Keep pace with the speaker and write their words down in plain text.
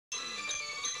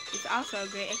It's also a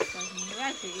great exercise. It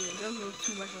actually is. Those are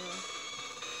too much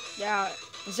of Yeah,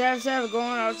 instead of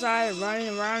going outside and running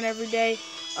around every day,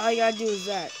 all you gotta do is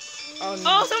that. Oh, no.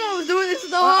 Oh, someone was doing this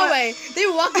in the hallway. They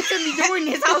were walking to me doing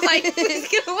this. I was like, please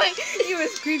get away. He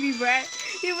was creepy, Brad.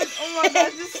 He was, oh my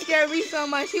gosh, this scared me so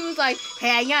much. He was like,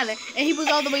 hey, Ayana. And he was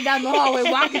all the way down the hallway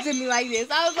walking to me like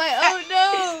this. I was like, oh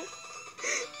no.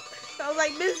 I was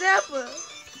like, Miss Zappa.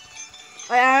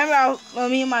 I remember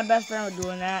me and my best friend were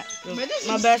doing that. My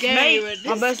best mate.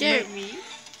 My best mate. Me.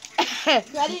 I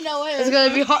didn't know what It's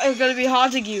gonna be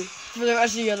haunting you for the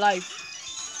rest of your life.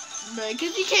 But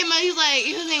because he came out, he was like,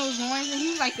 his name was Lawrence, and he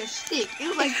was like a stick. It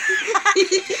was like,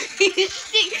 he's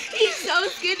stick. He's so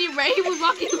skinny, bro. He was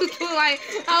walking through like,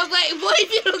 I was like, boy,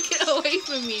 if you don't get away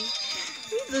from me.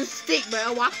 He's a stick, bro.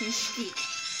 A walking stick.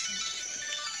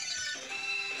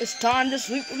 It's time to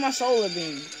sleep with my solar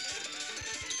beam.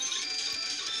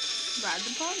 Ride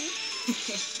the pony.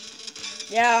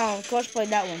 Yeah, Coach played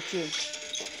that one too.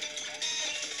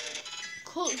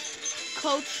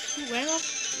 Coach Randolph?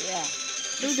 Yeah.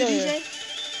 Who's the DJ?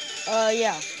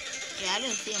 Yeah. Yeah, I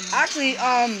didn't see him. Actually,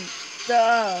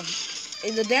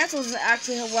 the dance was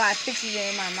actually what I pictured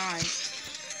it in my mind.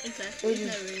 Exactly.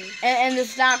 And the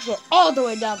snacks were all the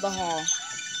way down the hall.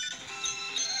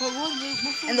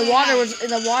 And the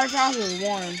water fountain was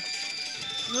warm.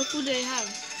 What food did they have?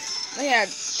 They had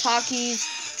Takis,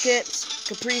 chips,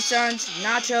 Capri Suns,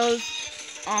 nachos.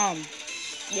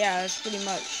 Yeah, that's pretty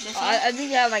much. I think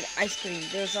they had like ice cream.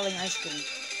 They were selling ice cream.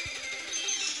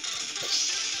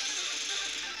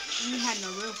 We had no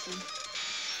real food.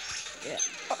 Yeah.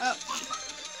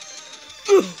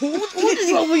 What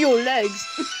is wrong with your legs?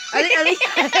 I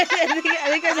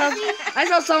think I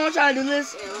saw someone try to do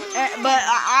this, but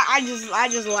I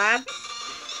just laughed.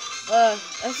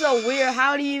 That's so weird.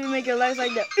 How do you even make your legs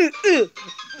like that?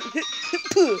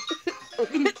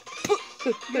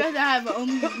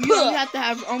 You have to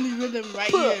have only rhythm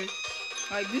right here.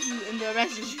 Like this is, and the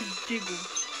rest is just jiggle.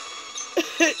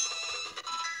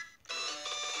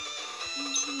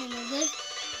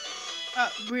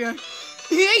 Brian.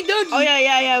 Hey, Dougie. Oh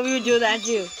yeah. We would do that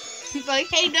too. He's like,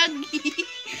 hey, Dougie.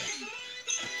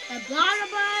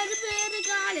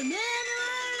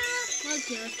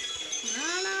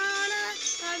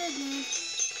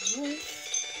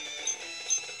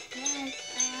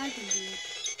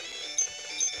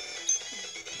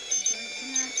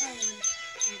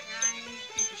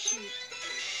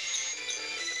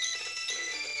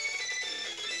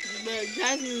 But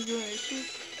Jasmine was doing it.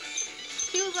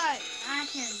 She was like, I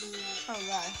can't do that. Oh,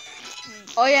 right.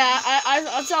 Oh yeah,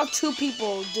 I saw 2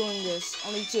 people doing this.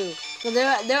 Only 2. So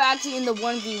they're actually in the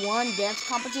 1v1 dance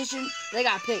competition. They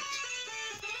got picked.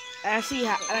 And I see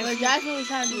how. But Jasmine was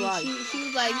trying to do it. She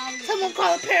was like, someone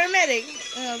call a paramedic.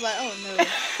 And I was like, oh no.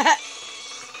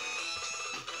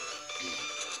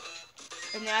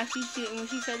 And then when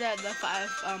she said that, the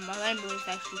ambulance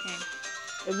actually came.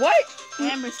 What? The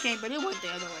ambulance came, but it went the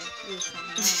other way. It was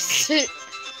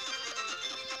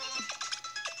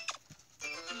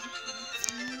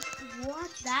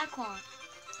What's that called?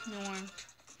 No one.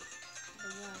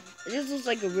 It just looks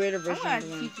like a weirder I'm version gonna of have the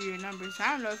to one. teach you your numbers. I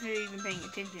don't know if you're even paying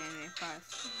attention in class.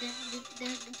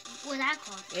 What's that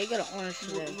called? Yeah, you got an orange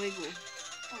today. Wiggle.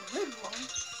 Oh, wiggle.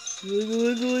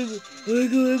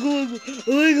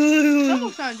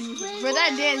 Someone's trying to do this. But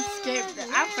that dance scared.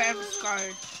 I'm forever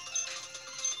scarred.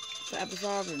 Forever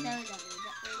sovereign. How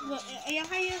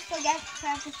you forget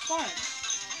Travis Scott?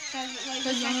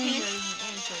 Because your hands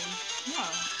are no.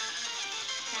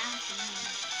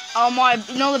 Amari,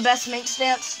 you know the best mate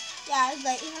stance? Yeah, it's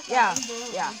like Yeah.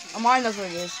 Amari knows what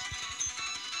it is.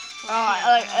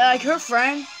 Like her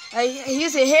friend, he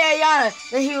used to say, "Hey, Ayana."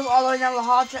 Then he was all the way down the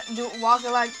hall,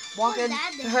 walking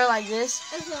to her like this.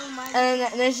 And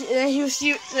then he was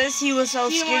so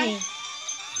skinny.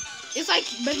 It's like,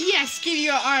 but he has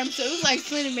skinnier arms, so it was like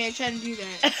Slender Man trying to do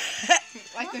that.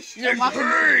 Like a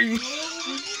walking.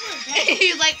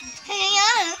 He was like, "Hey,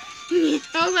 Ayana." I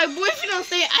was like, boy, if you don't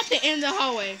say it at the end of the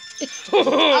hallway.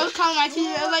 I was calling my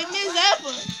teacher. I was like, Miss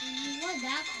Zappa. What's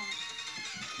that called?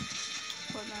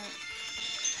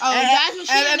 Oh, that's what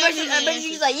she I bet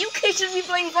she's like, you kids should be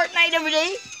playing Fortnite every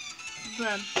day.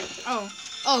 Oh,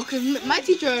 cause my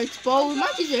teacher exposed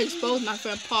my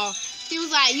friend Paul. She was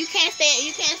like, you can't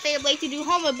stay up late to do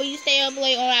homework, but you stay up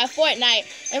late on our Fortnite.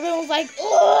 Everyone was like,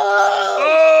 oh.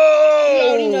 You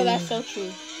already know that's so true.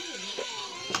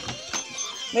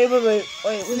 Wait. They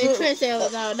couldn't say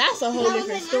it now. That's a whole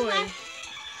different story.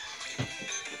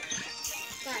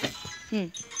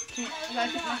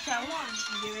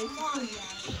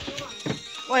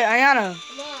 Wait, Ayana.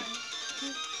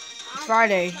 It's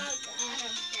Friday.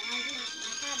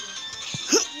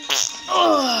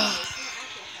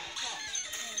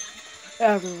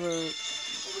 everywhere.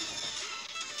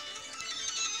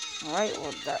 Alright,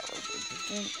 well that was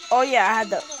interesting. Oh yeah, I had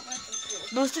the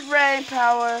boosted rain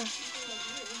power.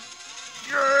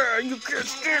 Yeah, you can't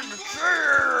stand the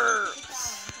chance.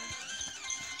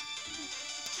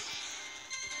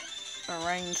 The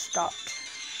rain stopped.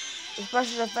 The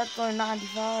special effect on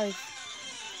 95.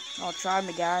 I'll try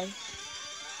me, guy.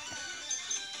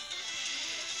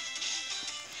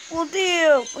 We'll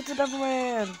deal with the double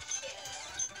man.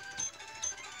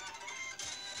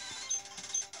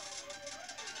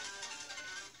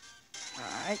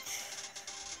 Alright.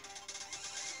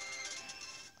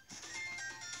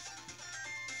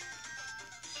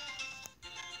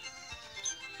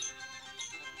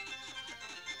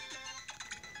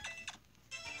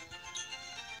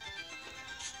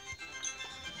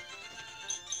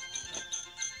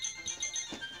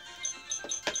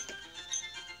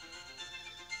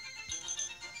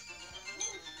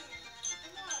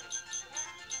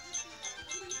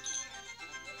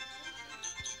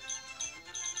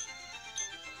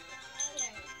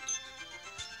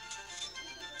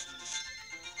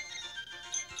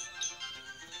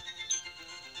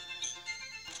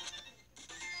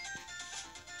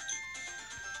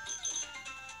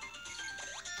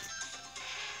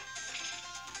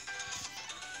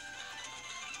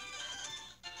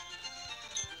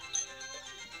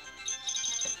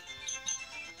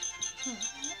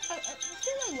 I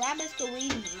feel like rabbits can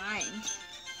read minds.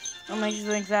 What makes you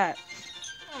think that?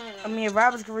 I don't know. I mean, if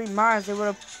rabbits could read minds,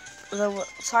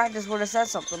 scientists would have said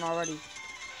something already.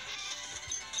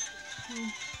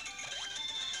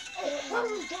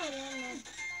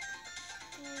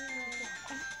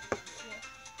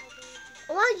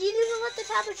 Why you didn't let the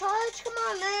tablet charge? Come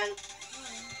on, man.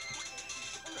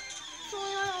 It's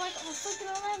only on like a freaking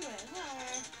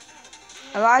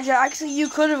 11. Elijah, actually, you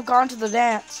could have gone to the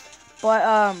dance, but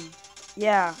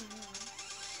yeah.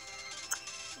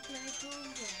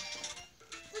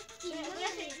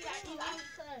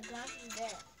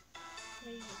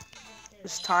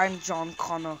 It's time, John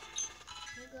Connor.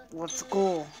 Let's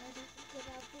go.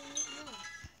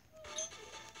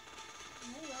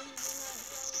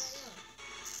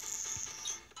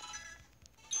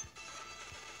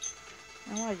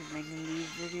 I like making these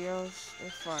videos.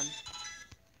 They're fun.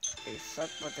 They suck,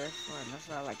 but they're fun. That's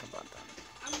what I like about them.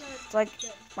 It's like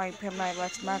my Pimp Night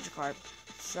Let's Magikarp.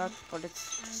 It sucks, but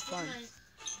it's just fun.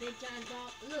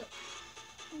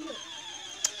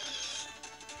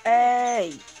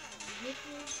 Hey!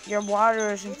 Your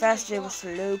water is infested with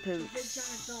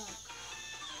slowpokes.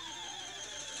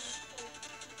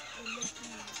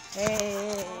 Hey!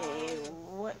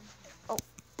 What? Oh.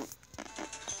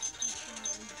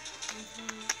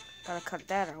 Gotta cut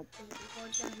that out.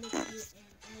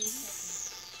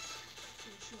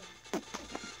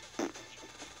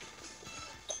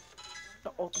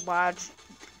 The Ultimate.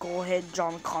 Go ahead,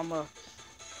 John Connor.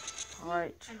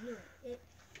 Alright.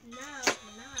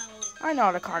 I know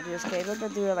how to conquer this cave. I've been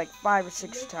through it like 5 or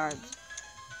 6 times.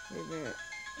 Wait a minute.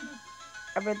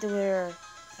 I've been through here.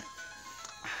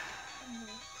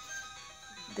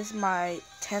 This is my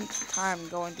 10th time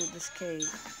going through this cave.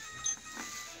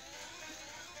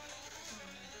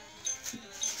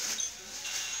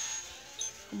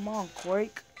 Come on,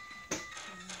 Quake.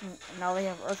 Now they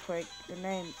have Earthquake. Your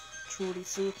name truly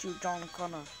suits you, John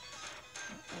Connor.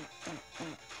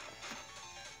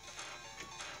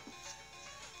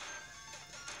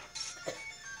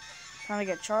 Trying to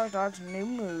get charged dodge, new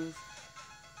move.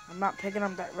 I'm not picking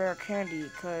up that rare candy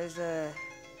because I've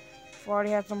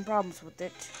already had some problems with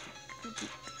it.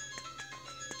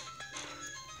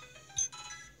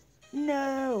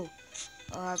 No!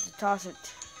 I'll have to toss it.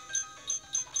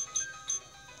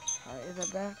 Alright, is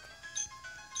that back?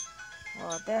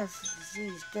 Oh, that's a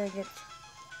disease, dang it.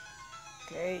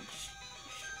 Okay,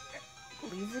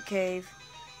 leave the cave,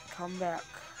 come back.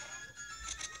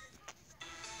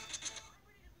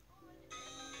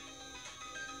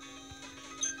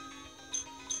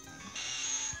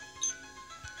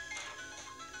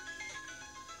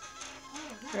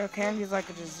 Rare candy is like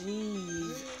a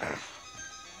disease.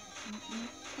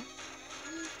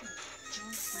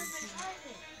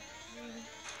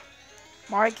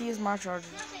 Mikey is my charger.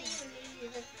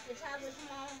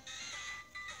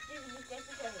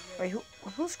 Wait,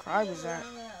 whose cry was that?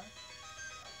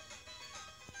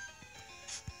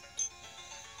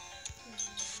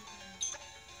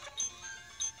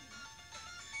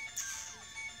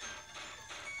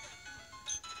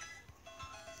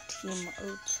 Team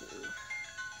O2.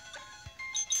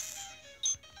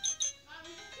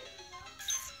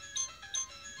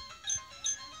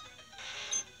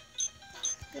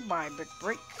 Goodbye, Brick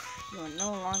Break. You are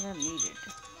no longer needed.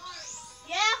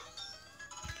 Yeah?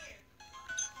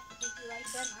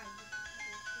 like that.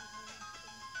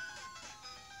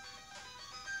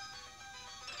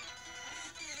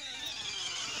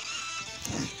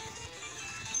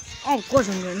 Oh, of course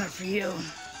I'm getting that for you.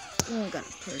 You ain't got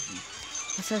a person.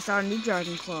 Let's test our new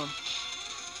Dragon Claw.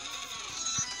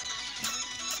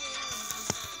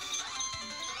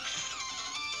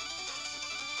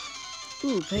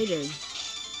 Ooh, payday.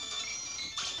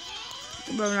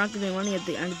 But we're not getting money at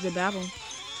the end of the battle.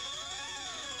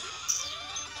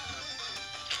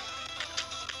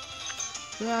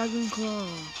 Dragon Claw.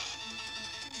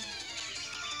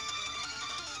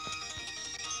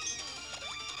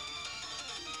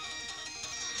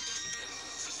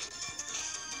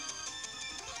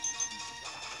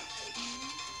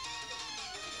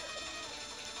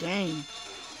 Dang.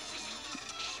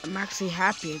 I'm actually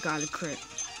happy I got a crit.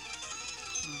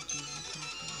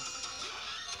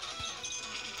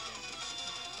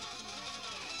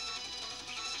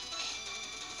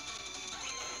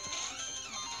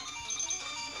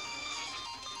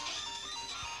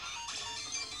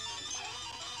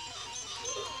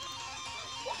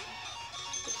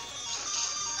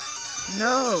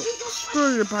 No!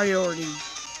 Screw your priority.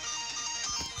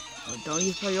 Oh, don't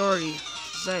use priority.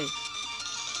 Say.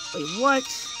 Wait, what?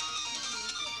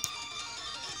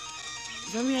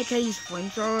 Does that mean I can't use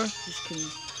flamethrower? Just kidding.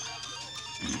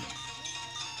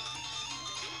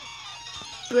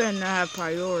 Better not have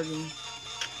priority.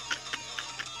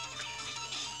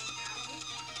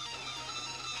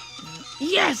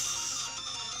 Yes!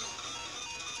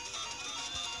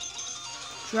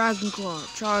 Dragon Claw.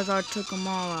 Charizard took them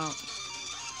all out.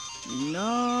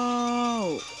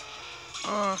 No!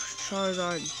 Oh,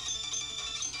 Charizard.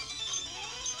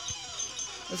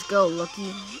 Let's go,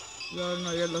 Lucky. You already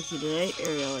know you're lucky today.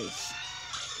 Aerial Ace.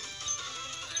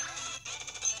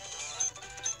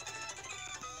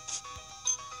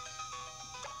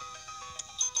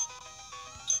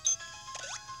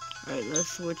 Alright, let's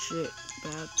switch it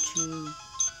back to...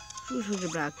 Who switch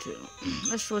it back to?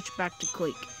 Let's switch back to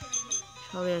Quake.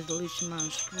 Probably has the least amount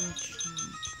of screen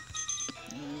time.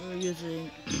 We're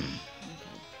using... Okay.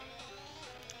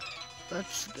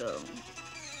 Let's go.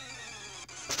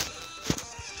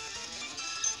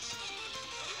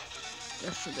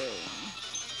 Yesterday.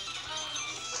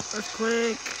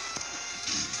 Earthquake.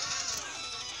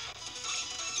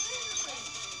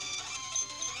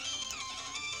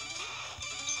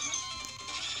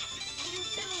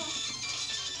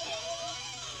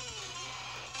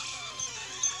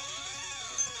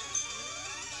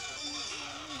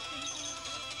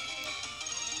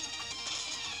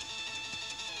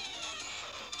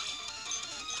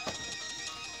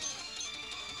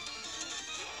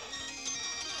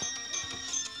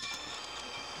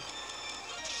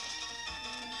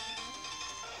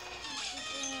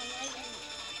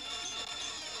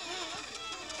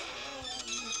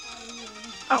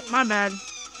 Oh, my bad. When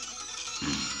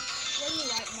you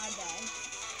like my bad.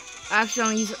 I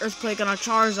accidentally used Earthquake on a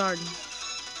Charizard.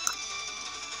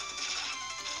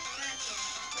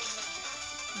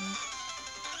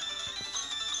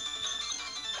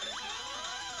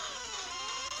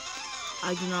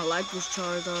 I do not like this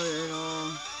Charizard at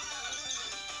all.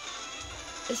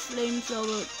 It's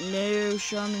Flamethrower. No,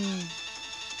 Shaman.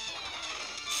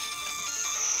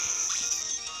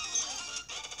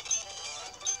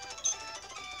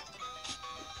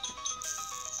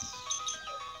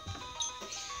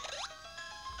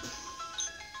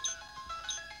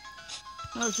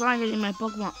 I was trying getting my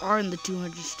Pokemon are in the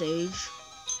 200 stage.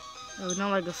 So it's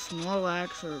not like a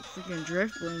Snorlax or a freaking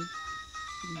Drifblim.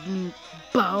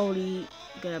 Body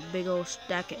got a big old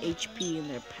stack of HP in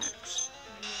their packs.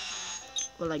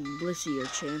 Or like Blissey or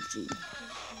Chansey.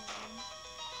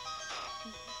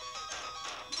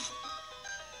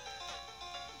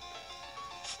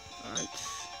 Alright.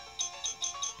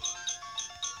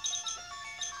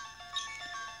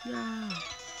 Yeah.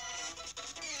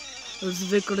 Let's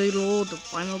victory roll the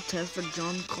final test for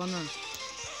John Connor.